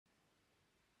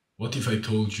What if I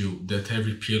told you that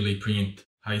every PLA print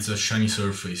hides a shiny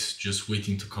surface just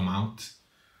waiting to come out?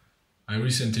 I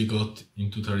recently got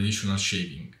into traditional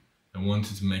shaving and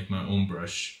wanted to make my own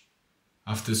brush.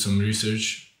 After some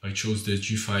research, I chose the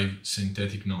G5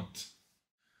 synthetic knot.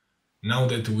 Now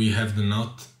that we have the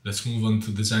knot, let's move on to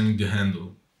designing the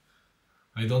handle.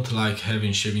 I don't like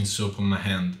having shaving soap on my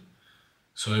hand,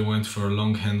 so I went for a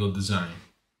long handle design.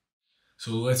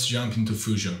 So let's jump into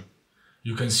Fusion.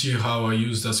 You can see how I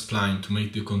used a spline to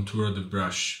make the contour of the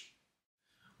brush.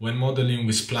 When modeling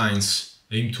with splines,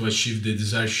 aim to achieve the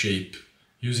desired shape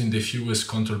using the fewest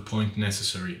contour point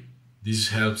necessary. This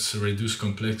helps reduce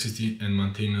complexity and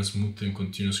maintain a smooth and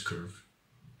continuous curve.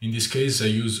 In this case I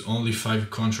use only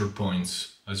 5 contour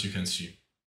points, as you can see.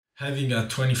 Having a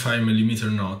 25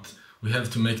 mm knot, we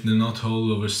have to make the knot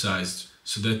hole oversized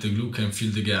so that the glue can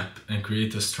fill the gap and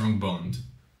create a strong bond.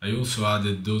 I also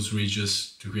added those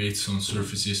ridges to create some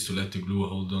surfaces to let the glue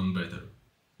hold on better.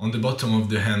 On the bottom of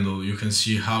the handle you can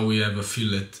see how we have a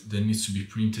fillet that needs to be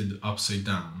printed upside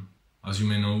down. As you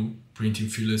may know, printing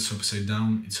fillets upside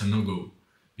down is a no-go,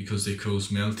 because they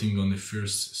cause melting on the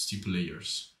first steep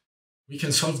layers. We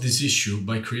can solve this issue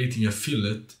by creating a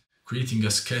fillet, creating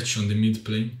a sketch on the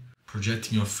mid-plane,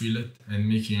 projecting a fillet and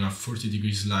making a 40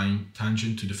 degrees line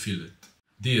tangent to the fillet.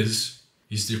 This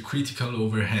is the critical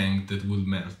overhang that will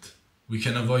melt. We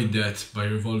can avoid that by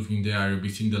revolving the area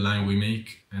between the line we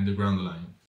make and the ground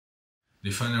line.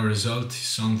 The final result is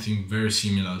something very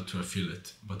similar to a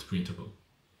fillet, but printable.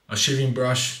 A shaving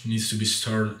brush needs to be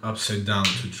stored upside down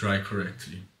to dry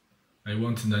correctly. I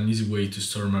wanted an easy way to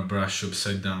store my brush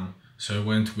upside down, so I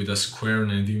went with a square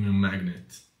neodymium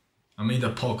magnet. I made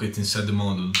a pocket inside the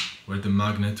model where the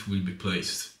magnet will be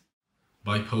placed.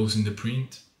 By pausing the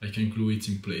print, I can glue it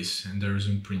in place and then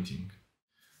resume printing.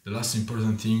 The last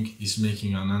important thing is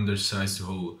making an undersized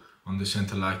hole on the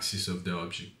central axis of the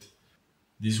object.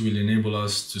 This will enable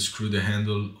us to screw the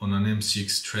handle on an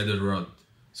M6 threaded rod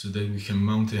so that we can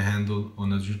mount the handle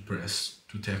on a drill press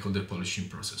to tackle the polishing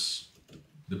process.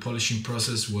 The polishing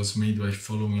process was made by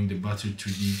following the battery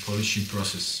 3D polishing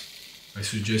process. I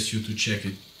suggest you to check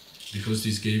it, because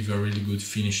this gave a really good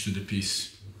finish to the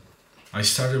piece. I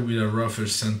started with a rougher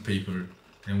sandpaper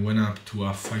and went up to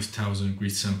a 5000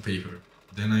 grit sandpaper.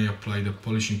 Then I applied a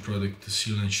polishing product to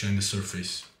seal and shine the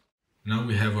surface. Now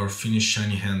we have our finished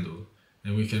shiny handle,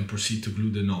 and we can proceed to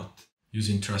glue the knot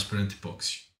using transparent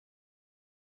epoxy.